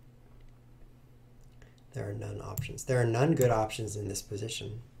 There are none options. There are none good options in this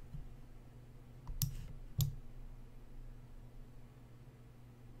position.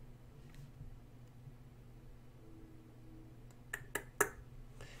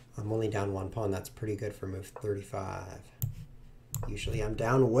 I'm only down 1 pawn. That's pretty good for move 35. Usually I'm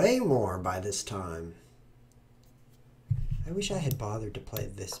down way more by this time. I wish I had bothered to play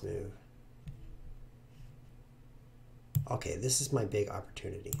this move. Okay, this is my big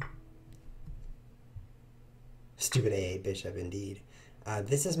opportunity. Stupid A8 bishop, indeed.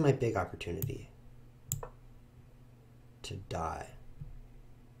 This is my big opportunity to die.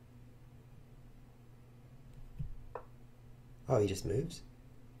 Oh, he just moves?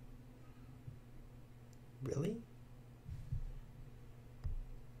 Really?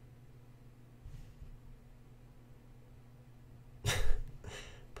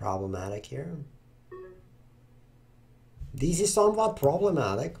 Problematic here. This is somewhat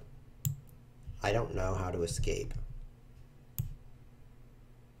problematic. I don't know how to escape.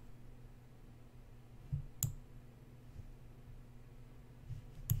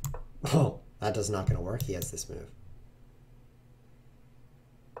 Oh, that is not going to work. He has this move.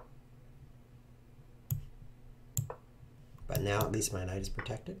 But now at least my knight is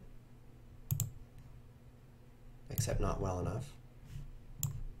protected. Except not well enough.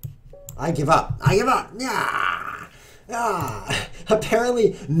 I give up. I give up. Yeah. Ah.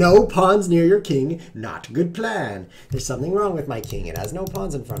 Apparently no pawns near your king. Not a good plan. There's something wrong with my king. It has no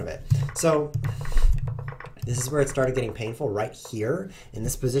pawns in front of it. So this is where it started getting painful, right here in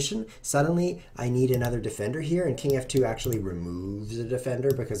this position. Suddenly I need another defender here, and king f2 actually removes a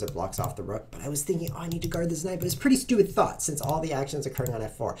defender because it blocks off the rook. But I was thinking, oh, I need to guard this knight, but it's a pretty stupid thought since all the action's occurring on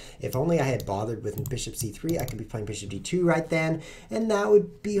f4. If only I had bothered with bishop c3, I could be playing bishop d2 right then, and that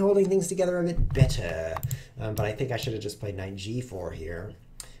would be holding things together a bit better. But I think I should have just played knight g4 here.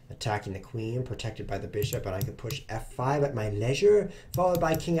 Attacking the queen, protected by the bishop, and I could push f5 at my leisure, followed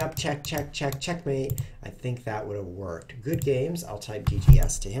by king up, check, check, check, checkmate. I think that would have worked. Good games. I'll type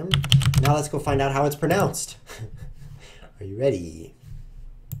GGS to him. Now let's go find out how it's pronounced. Are you ready?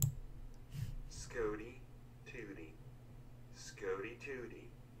 Scody Tootie. Scody Tootie.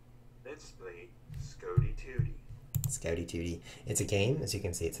 Let's play Scody Tootie. Scody Tootie. It's a game. As you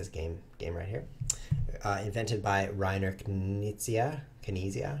can see, it says game right here. Invented by Rainer Knizia,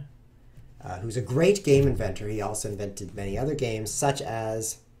 who's a great game inventor. He also invented many other games, such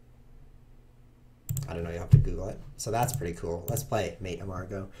as, I don't know, you'll have to Google it. So that's pretty cool. Let's play Mate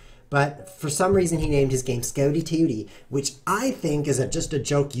Amargo. But for some reason, he named his game Scody Tootie, which I think is just a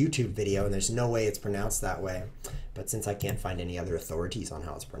joke YouTube video, and there's no way it's pronounced that way. But since I can't find any other authorities on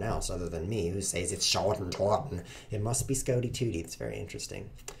how it's pronounced other than me, who says it's short and tauten, it must be Scody Tootie. It's very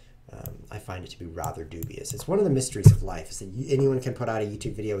interesting. I find it to be rather dubious. It's one of the mysteries of life, is that anyone can put out a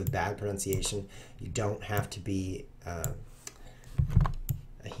YouTube video with bad pronunciation. You don't have to be a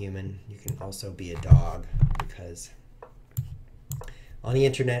human. You can also be a dog, because on the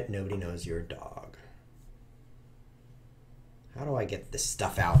internet, nobody knows you're a dog. How do I get this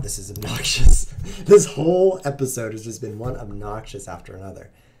stuff out? This is obnoxious. This whole episode has just been one obnoxious after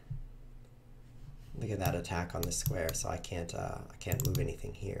another. Look at that attack on the square, so I can't move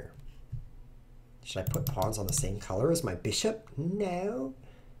anything here. Should I put pawns on the same color as my bishop? No.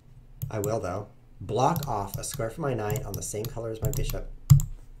 I will, though. Block off a square for my knight on the same color as my bishop.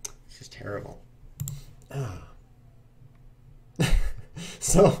 It's just terrible. Ah.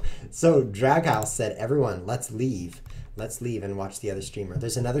 So Draghouse said, everyone, let's leave. Let's leave and watch the other streamer.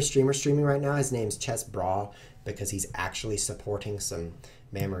 There's another streamer streaming right now. His name's Chess Bra, because he's actually supporting some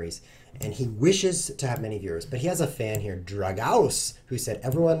memories. And he wishes to have many viewers. But he has a fan here, Draghouse, who said,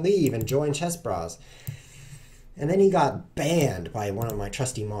 everyone leave and join Chess Bras. And then he got banned by one of my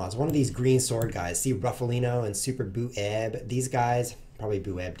trusty mods, one of these green sword guys. See, Ruffalino and Super Boo-Eb. These guys, probably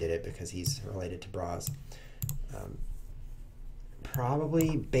Boo-Eb did it because he's related to Bras.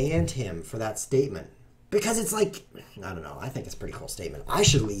 Probably banned him for that statement. Because it's like, I don't know, I think it's a pretty cool statement. I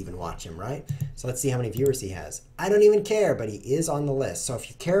should leave and watch him, right? So let's see how many viewers he has. I don't even care, but he is on the list. So if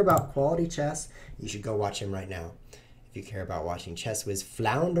you care about quality chess, you should go watch him right now. If you care about watching Chess Whiz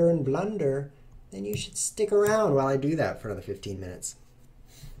flounder and blunder, then you should stick around while I do that for another 15 minutes.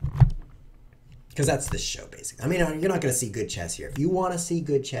 Because that's this show, basically. I mean, you're not going to see good chess here. If you want to see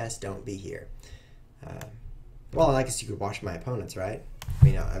good chess, don't be here. Well, I guess you could watch my opponents, right? I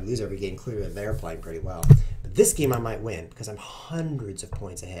mean, I lose every game. Clearly, they're playing pretty well. But this game I might win because I'm hundreds of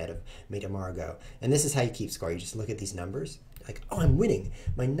points ahead of Mate Amargo. And this is how you keep score. You just look at these numbers. Like, oh, I'm winning.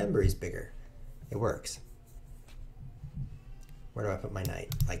 My number is bigger. It works. Where do I put my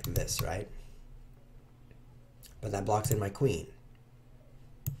knight? Like this, right? But that blocks in my queen.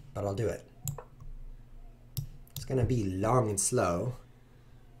 But I'll do it. It's gonna be long and slow.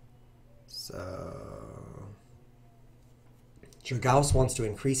 So Dragaus wants to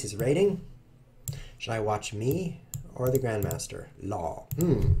increase his rating. Should I watch me or the Grandmaster? Law.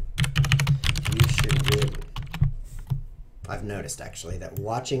 You should win. I've noticed actually that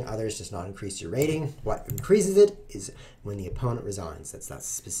watching others does not increase your rating. What increases it is when the opponent resigns. That's that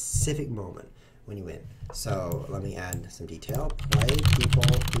specific moment when you win. So let me add some detail. Play people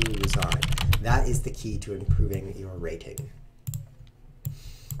who resign. That is the key to improving your rating.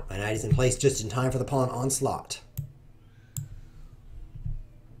 My knight is in place just in time for the pawn onslaught.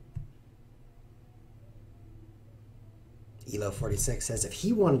 Elo46 says if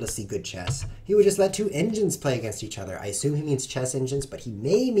he wanted to see good chess, he would just let two engines play against each other. I assume he means chess engines, but he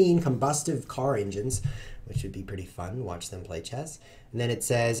may mean combustive car engines, which would be pretty fun. Watch them play chess. And then it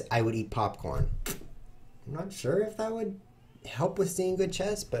says, I would eat popcorn. I'm not sure if that would help with seeing good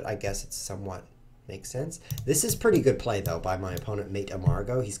chess, but I guess it's somewhat makes sense. This is pretty good play, though, by my opponent, Mate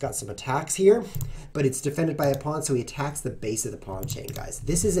Amargo. He's got some attacks here, but it's defended by a pawn, so he attacks the base of the pawn chain, guys.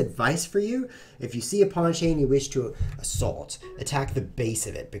 This is advice for you. If you see a pawn chain you wish to assault, attack the base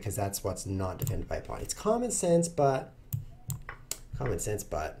of it, because that's what's not defended by a pawn. It's common sense, but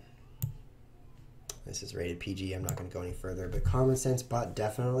this is rated PG. I'm not going to go any further, but common sense, but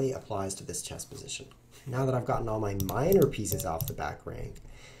definitely applies to this chess position. Now that I've gotten all my minor pieces off the back rank,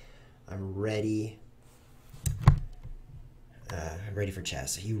 I'm ready. I'm ready for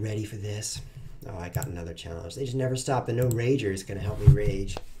chess. Are you ready for this? Oh, I got another challenge. They just never stop. The No Rager is going to help me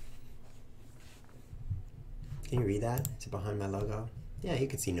rage. Can you read that? Is it behind my logo? Yeah, you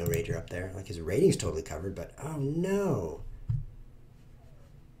can see No Rager up there. Like his rating's totally covered, but oh no.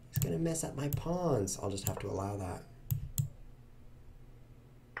 He's going to mess up my pawns. I'll just have to allow that.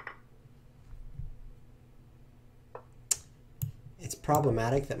 It's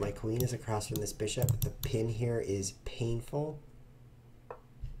problematic that my queen is across from this bishop. The pin here is painful.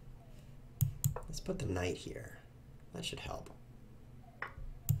 Let's put the knight here. That should help.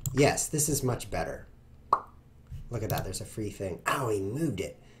 Yes, this is much better. Look at that, there's a free thing. Ow, he moved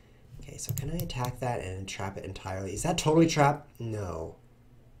it. Okay, so can I attack that and trap it entirely? Is that totally trapped? No.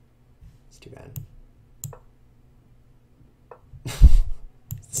 It's too bad.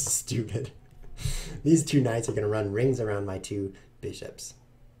 Stupid. These two knights are going to run rings around my two bishops.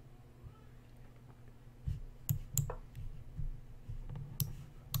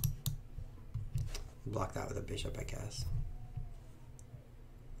 Block that with a bishop, I guess.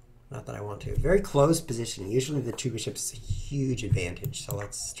 Not that I want to. Very close position. Usually the two bishops is a huge advantage. So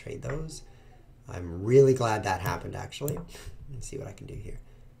let's trade those. I'm really glad that happened, actually. Let's see what I can do here.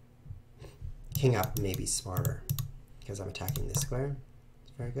 King up may be smarter because I'm attacking this square.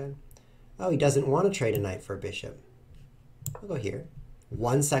 It's very good. Oh, he doesn't want to trade a knight for a bishop. I'll go here.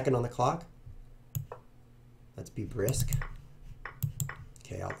 1 second on the clock. Let's be brisk.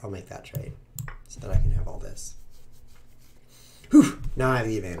 Okay, I'll make that trade so that I can have all this. Whew! Now I have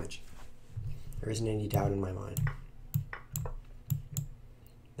the advantage. There isn't any doubt in my mind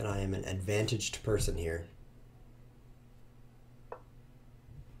that I am an advantaged person here.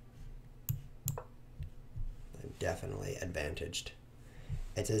 I'm definitely advantaged.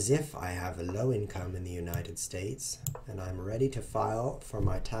 It's as if I have a low income in the United States and I'm ready to file for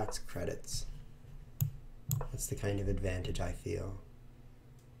my tax credits. That's the kind of advantage I feel.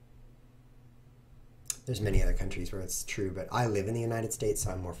 There's many other countries where it's true, but I live in the United States,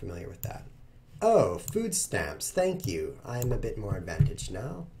 so I'm more familiar with that. Oh, food stamps, thank you. I'm a bit more advantaged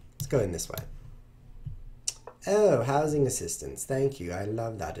now. Let's go in this way. Oh, housing assistance, thank you. I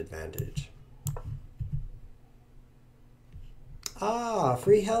love that advantage. Ah,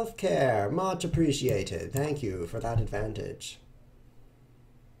 free healthcare, much appreciated. Thank you for that advantage.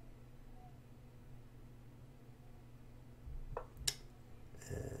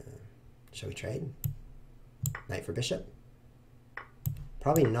 Shall we trade? Knight for bishop?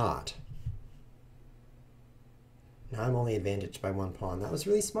 Probably not. Now I'm only advantaged by one pawn. That was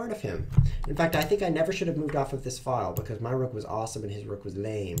really smart of him. In fact, I think I never should have moved off of this file because my rook was awesome and his rook was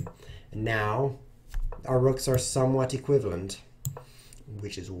lame. And now our rooks are somewhat equivalent,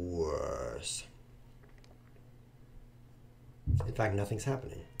 which is worse. In fact, nothing's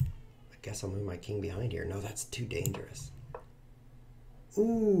happening. I guess I'll move my king behind here. No, that's too dangerous.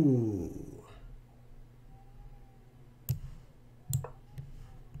 Ooh.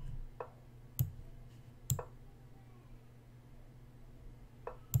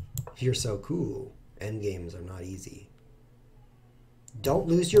 You're so cool. Endgames are not easy. Don't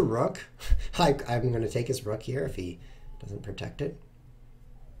lose your rook. I'm going to take his rook here if he Doesn't protect it.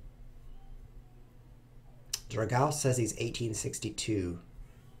 Dragao says he's 1862.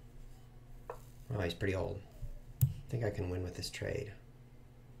 Oh, he's pretty old. I think I can win with this trade.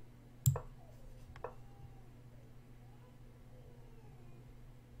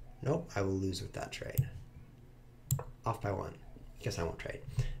 Nope, I will lose with that trade. Off by 1. Guess I won't trade.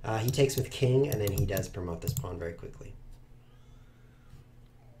 He takes with king, and then he does promote this pawn very quickly.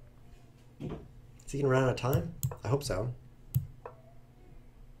 Is he going to run out of time? I hope so.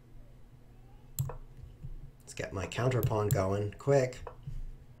 Let's get my counter pawn going quick.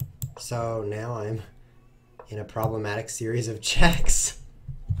 So now I'm in a problematic series of checks.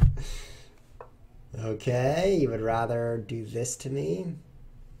 Okay, you would rather do this to me?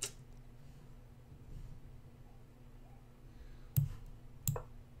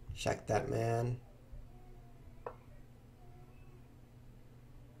 Check that man.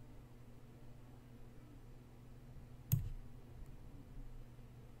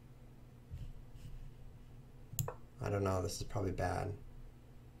 I don't know, this is probably bad.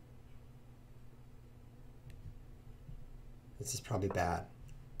 This is probably bad.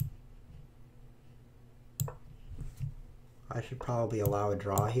 I should probably allow a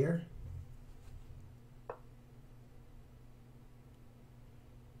draw here.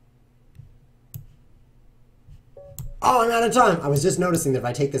 Oh, I'm out of time. I was just noticing that if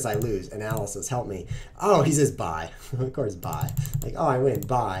I take this, I lose. Analysis, help me. Oh, he says bye. Of course, bye. Like, oh, I win,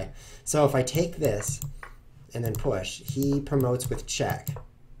 bye. So if I take this and then push, he promotes with check.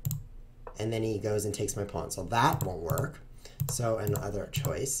 And then he goes and takes my pawn. So that won't work. So another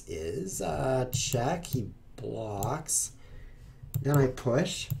choice is check. He blocks. Then I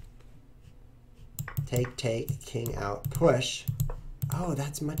push. Take, take, king out, push. Oh,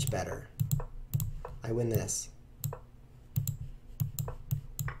 that's much better. I win this.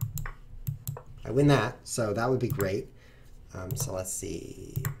 I win that, so that would be great. So let's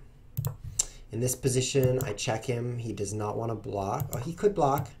see. In this position, I check him. He does not want to block. Oh, he could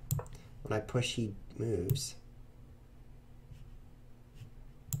block. When I push, he moves.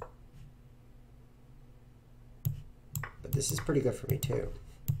 But this is pretty good for me, too.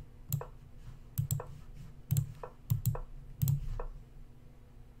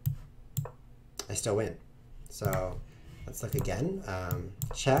 I still win. So let's look again.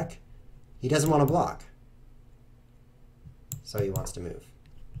 Check. He doesn't want to block. So he wants to move.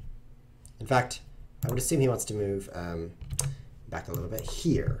 In fact, I would assume he wants to move back a little bit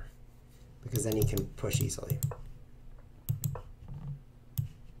here, because then he can push easily.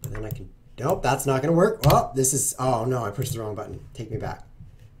 But then I can, nope, that's not going to work. Oh, this is, oh no, I pushed the wrong button. Take me back.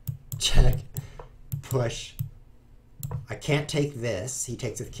 Check, push. I can't take this. He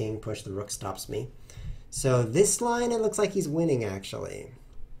takes with king, push, the rook stops me. So this line, it looks like he's winning, actually.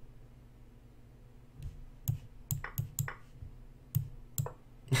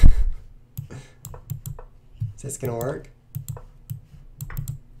 Is this going to work?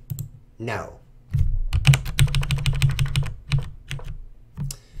 No.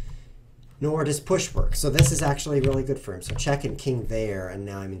 Nor does push work. So this is actually really good for him. So check and king there, and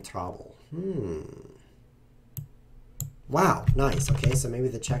now I'm in trouble. Wow, nice. Okay, so maybe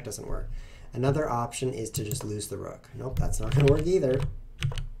the check doesn't work. Another option is to just lose the rook. Nope, that's not going to work either.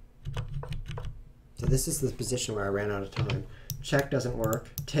 So this is the position where I ran out of time. Check doesn't work.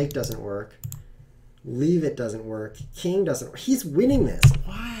 Take doesn't work. Leave it doesn't work. King doesn't work. He's winning this.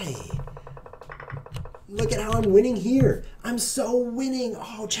 Why? Look at how I'm winning here. I'm so winning.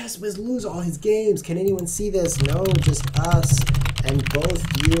 Oh, ChessWiz lose all his games. Can anyone see this? No, just us and both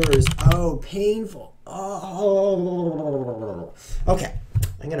viewers. Oh, painful. Oh. Okay,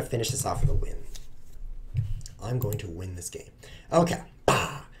 I'm going to finish this off with a win. I'm going to win this game. Okay.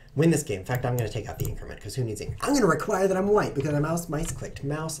 Win this game. In fact, I'm going to take out the increment because who needs increment? I'm going to require that I'm white because I mouse clicked.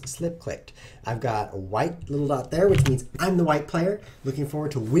 Mouse slip clicked. I've got a white little dot there, which means I'm the white player. Looking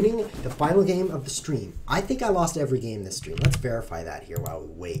forward to winning the final game of the stream. I think I lost every game this stream. Let's verify that here while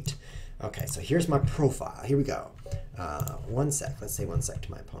we wait. Okay, so here's my profile. Here we go. 1 sec. Let's say 1 sec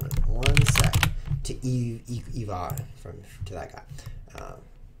to my opponent. 1 sec to Ivar to that guy.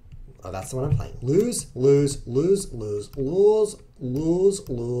 Oh, that's the one I'm playing. Lose, lose, lose, lose, lose, lose,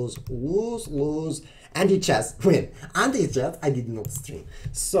 lose, lose, lose. Anti-chess, win. Anti-chess, I did not stream.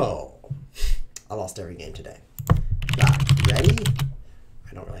 So, I lost every game today. Got it. Ready?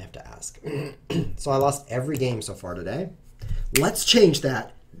 I don't really have to ask. So I lost every game so far today. Let's change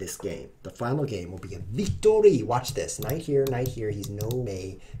that this game. The final game will be a victory. Watch this. Knight here, knight here. He's no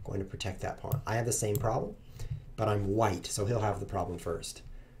way going to protect that pawn. I have the same problem, but I'm white, so he'll have the problem first.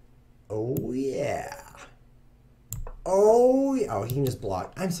 Oh, yeah. Oh, yeah. Oh, he can just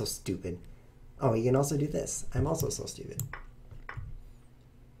block. I'm so stupid. Oh, you can also do this. I'm also so stupid.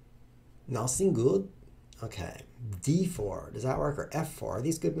 Nothing good? Okay. D4. Does that work? Or F4? Are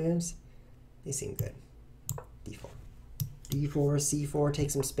these good moves? They seem good. D4. D4, C4,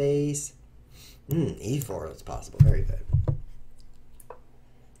 take some space. E4 is possible. Very good.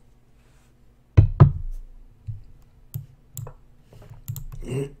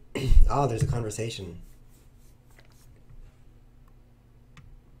 Oh, there's a conversation.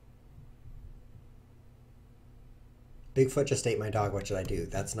 Bigfoot just ate my dog. What should I do?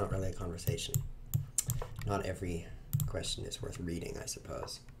 That's not really a conversation. Not every question is worth reading, I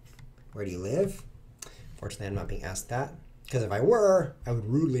suppose. Where do you live? Fortunately, I'm not being asked that. Because if I were, I would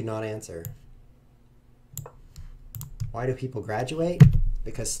rudely not answer. Why do people graduate?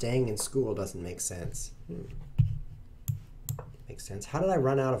 Because staying in school doesn't make sense. Makes sense. How did I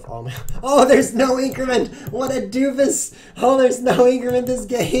run out of all my... Oh, there's no increment! What a doofus! Oh, there's no increment this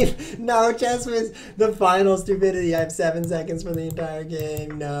game! No, chess was the final stupidity. I have 7 seconds for the entire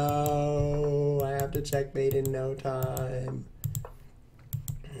game. No, I have to checkmate in no time.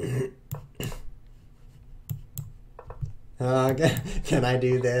 Can I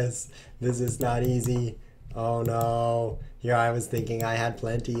do this? This is not easy. Oh no. Here I was thinking I had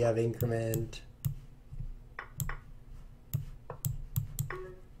plenty of increment.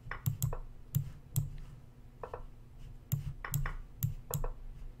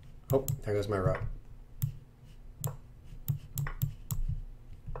 Oh, there goes my rook.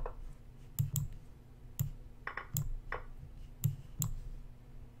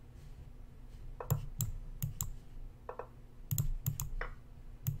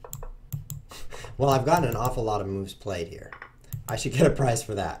 Well, I've gotten an awful lot of moves played here. I should get a prize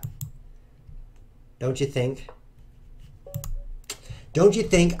for that. Don't you think? Don't you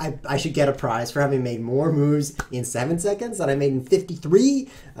think I should get a prize for having made more moves in 7 seconds than I made in 53?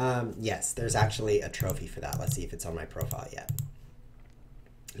 Yes, there's actually a trophy for that. Let's see if it's on my profile yet.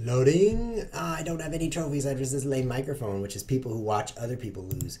 Loading. I don't have any trophies. I just display microphone, which is people who watch other people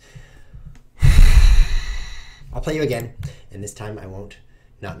lose. I'll play you again, and this time I won't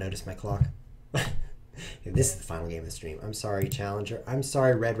not notice my clock. This is the final game of the stream. I'm sorry, Challenger. I'm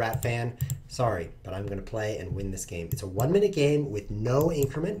sorry, Red Rat fan. Sorry, but I'm going to play and win this game. It's a 1-minute game with no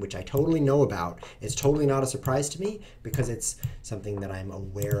increment, which I totally know about. It's totally not a surprise to me because it's something that I'm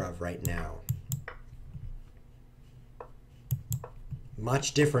aware of right now.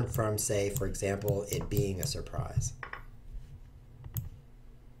 Much different from, say, for example, it being a surprise.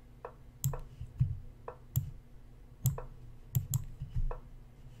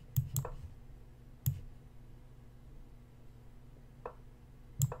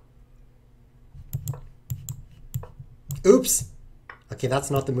 Oops! Okay,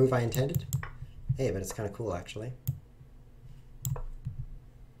 that's not the move I intended. Hey, but it's kind of cool, actually.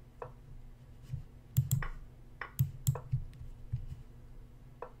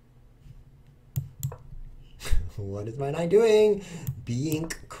 What is my knight doing?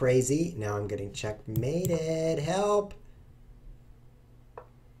 Being crazy. Now I'm getting checkmated. Help!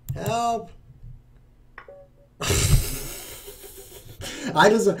 Help! How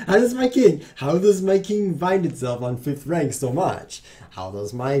does my king find itself on 5th rank so much? How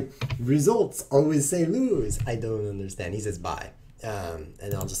does my results always say lose? I don't understand. He says bye.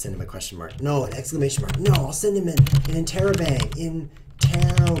 And I'll just send him a question mark. No, an exclamation mark. No, I'll send him an interrobang.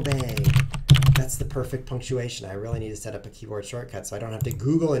 Interrobang. That's the perfect punctuation. I really need to set up a keyboard shortcut so I don't have to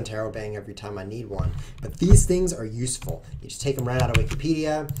Google interrobang every time I need one. But these things are useful. You just take them right out of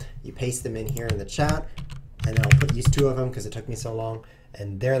Wikipedia. You paste them in here in the chat. And then I'll use 2 of them because it took me so long.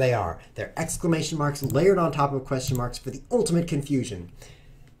 And there they are. They're exclamation marks layered on top of question marks for the ultimate confusion.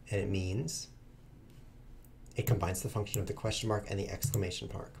 And it means it combines the function of the question mark and the exclamation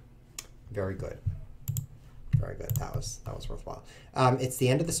mark. Very good. Very good. That was worthwhile. It's the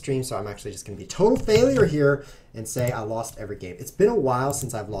end of the stream, so I'm actually just going to be a total failure here and say I lost every game. It's been a while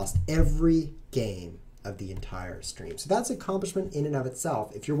since I've lost every game of the entire stream. So that's an accomplishment in and of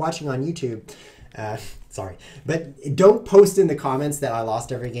itself. If you're watching on YouTube, sorry, but don't post in the comments that I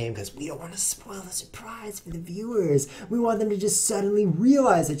lost every game because we don't want to spoil the surprise for the viewers. We want them to just suddenly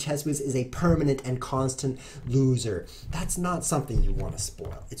realize that ChessWhiz is a permanent and constant loser. That's not something you want to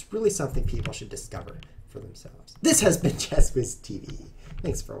spoil. It's really something people should discover for themselves. This has been ChessWhiz TV.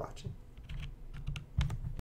 Thanks for watching.